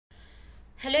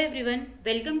Hello everyone,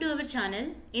 welcome to our channel.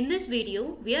 In this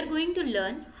video, we are going to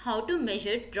learn how to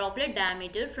measure droplet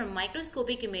diameter from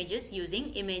microscopic images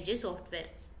using Imagej software.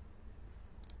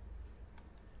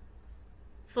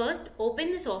 First,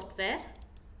 open the software.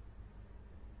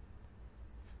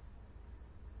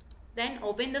 Then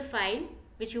open the file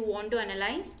which you want to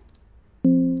analyze.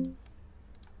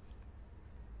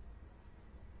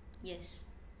 Yes.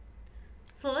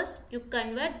 First, you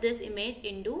convert this image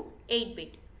into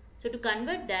 8-bit. So to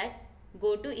convert that,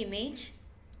 go to Image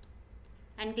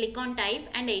and click on Type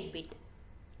and 8-bit.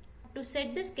 To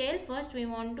set the scale, first we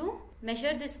want to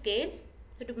measure the scale.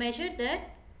 So to measure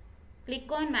that,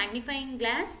 click on magnifying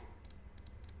glass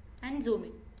and zoom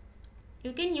in.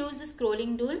 You can use the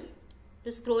scrolling tool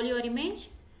to scroll your image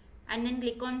and then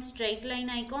click on straight line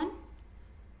icon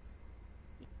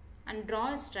and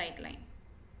draw a straight line.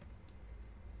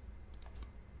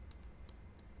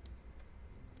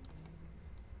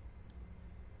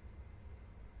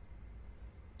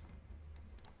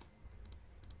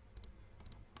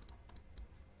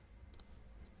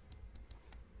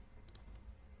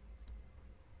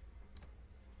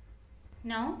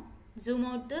 Now zoom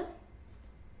out the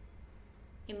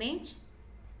image,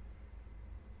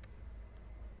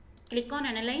 click on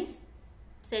Analyze,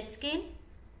 Set Scale,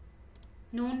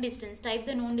 known distance, type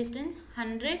the known distance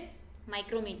 100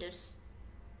 micrometers.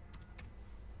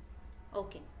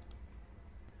 Okay.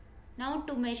 Now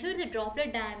to measure the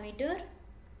droplet diameter,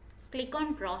 click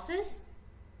on Process,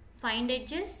 Find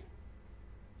Edges,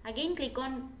 again click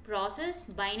on Process,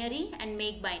 Binary and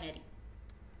Make Binary.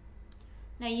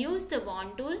 Now use the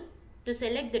wand tool to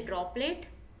select the droplet.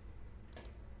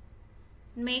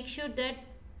 Make sure that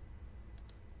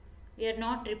we are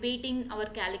not repeating our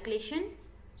calculation.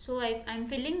 So I am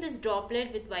filling this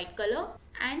droplet with white color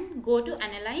and go to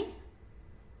Analyze,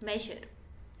 Measure.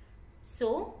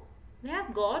 So we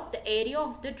have got the area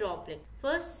of the droplet.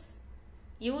 First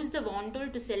use the wand tool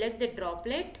to select the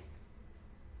droplet.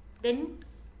 Then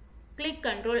click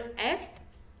Ctrl F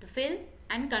to fill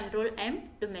and Ctrl M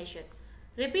to measure.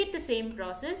 Repeat the same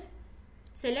process.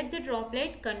 Select the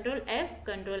droplet, Ctrl F,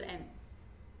 Ctrl M.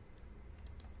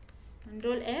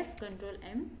 Ctrl F, Ctrl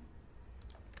M.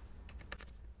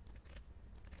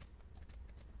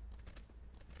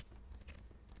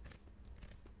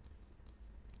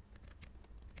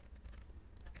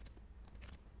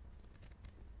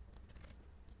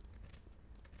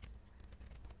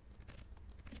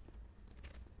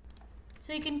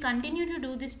 So you can continue to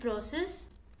do this process.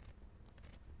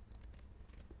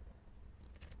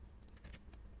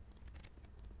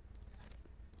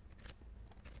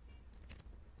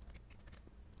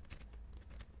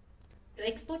 To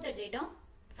export the data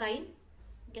file,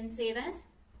 you can save as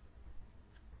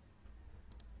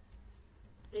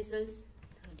results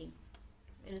 13.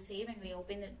 We will save and we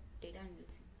open the data and we'll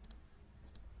see.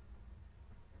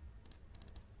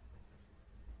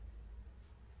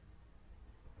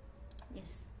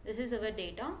 Yes, this is our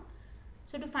data.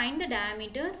 So to find the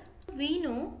diameter, we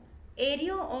know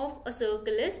area of a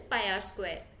circle is pi r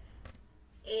square.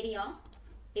 Area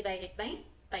divided by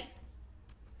pi.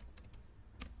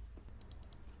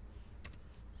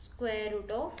 Square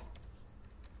root of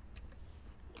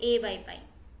a by pi.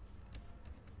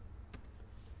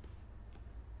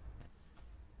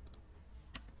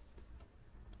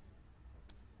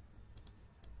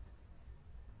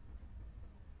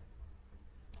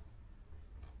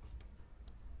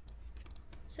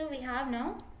 So we have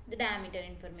now the diameter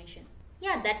information.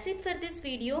 Yeah, that's it for this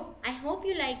video. I hope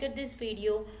you liked this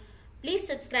video. Please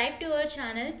subscribe to our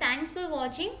channel. Thanks for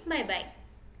watching. Bye bye.